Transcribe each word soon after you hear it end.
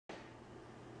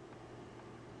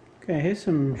Okay, here's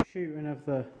some shooting of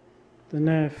the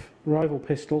Nerf Rival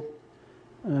pistol.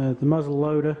 The muzzle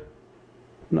loader,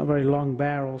 not a very long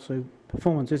barrel, so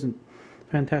performance isn't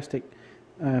fantastic.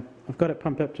 I've got it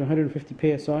pumped up to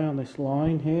 150 psi on this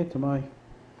line here to my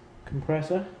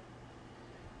compressor.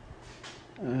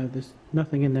 There's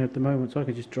nothing in there at the moment, so I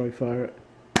could just dry fire it.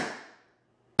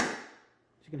 As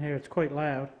you can hear, it's quite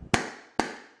loud. I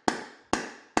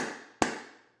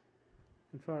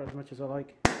can fire as much as I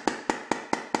like.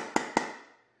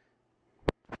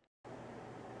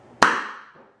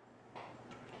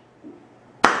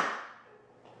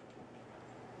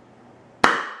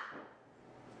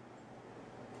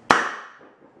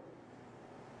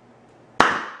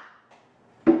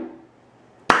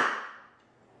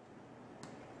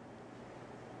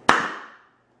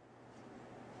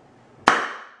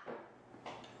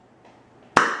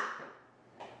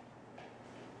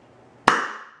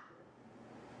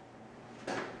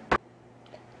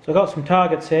 So I've got some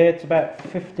targets here. It's about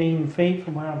 15 feet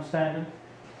from where I'm standing.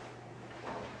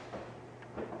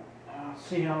 I'll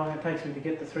see how long it takes me to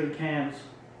get the 3 cans.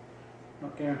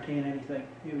 Not guaranteeing anything.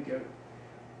 Here we go.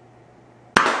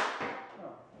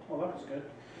 Oh, well, that was good.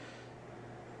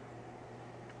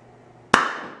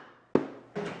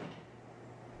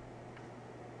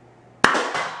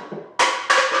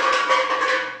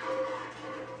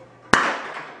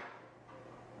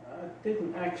 I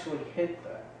didn't actually hit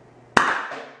that.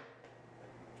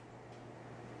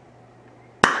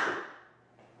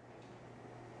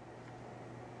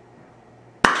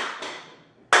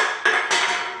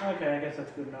 Okay, I guess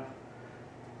that's good enough.